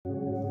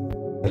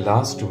The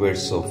last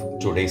verse of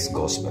today's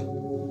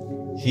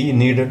Gospel. He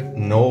needed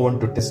no one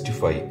to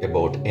testify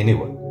about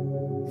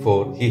anyone,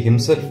 for he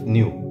himself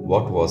knew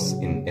what was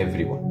in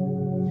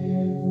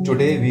everyone.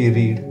 Today we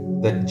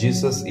read that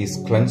Jesus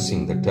is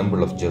cleansing the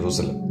temple of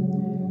Jerusalem.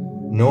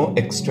 No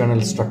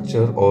external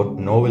structure or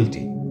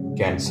novelty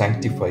can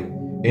sanctify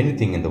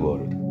anything in the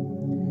world,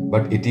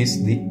 but it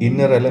is the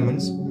inner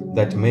elements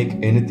that make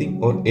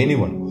anything or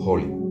anyone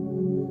holy.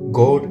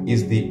 God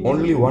is the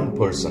only one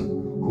person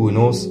who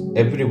knows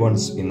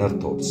everyone's inner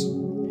thoughts.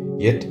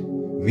 Yet,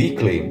 we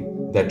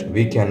claim that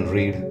we can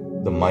read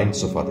the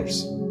minds of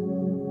others.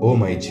 Oh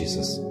my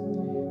Jesus,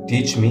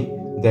 teach me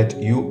that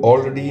you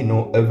already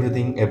know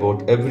everything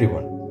about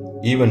everyone,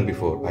 even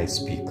before I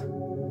speak.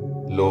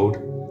 Lord,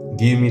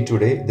 give me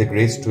today the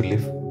grace to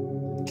live,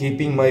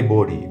 keeping my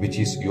body, which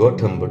is your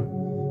temple,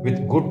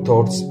 with good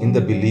thoughts in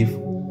the belief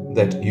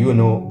that you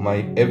know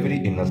my every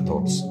inner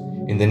thoughts.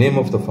 In the name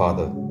of the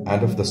Father,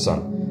 and of the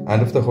Son,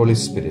 and of the Holy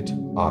Spirit.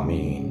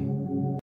 Amen.